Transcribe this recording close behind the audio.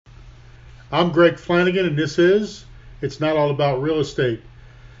I'm Greg Flanagan, and this is It's Not All About Real Estate.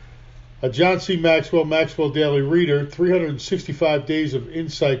 A John C. Maxwell Daily Reader, 365 days of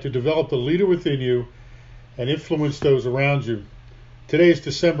insight to develop the leader within you and influence those around you. Today is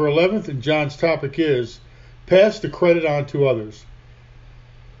December 11th, and John's topic is Pass the Credit On to Others.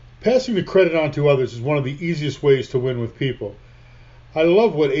 Passing the credit on to others is one of the easiest ways to win with people. I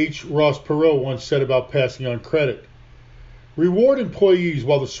love what H. Ross Perot once said about passing on credit. Reward employees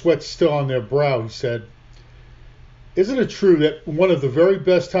while the sweat's still on their brow, he said. Isn't it true that one of the very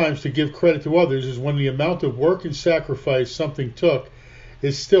best times to give credit to others is when the amount of work and sacrifice something took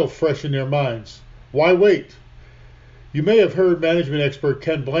is still fresh in their minds? Why wait? You may have heard management expert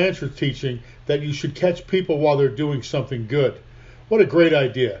Ken Blanchard teaching that you should catch people while they're doing something good. What a great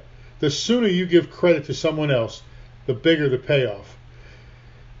idea. The sooner you give credit to someone else, the bigger the payoff.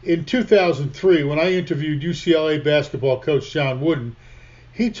 In 2003, when I interviewed UCLA basketball coach John Wooden,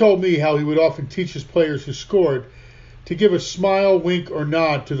 he told me how he would often teach his players who scored to give a smile, wink, or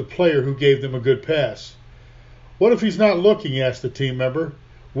nod to the player who gave them a good pass. What if he's not looking? Asked the team member.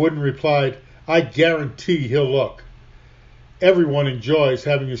 Wooden replied, I guarantee he'll look. Everyone enjoys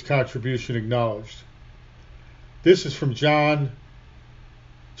having his contribution acknowledged. This is from John's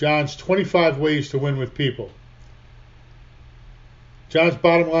 25 Ways to Win with People. John's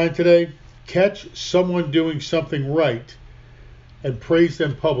bottom line today, catch someone doing something right and praise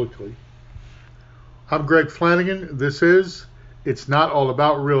them publicly. I'm Greg Flanagan. This is It's Not All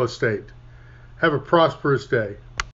About Real Estate. Have a prosperous day.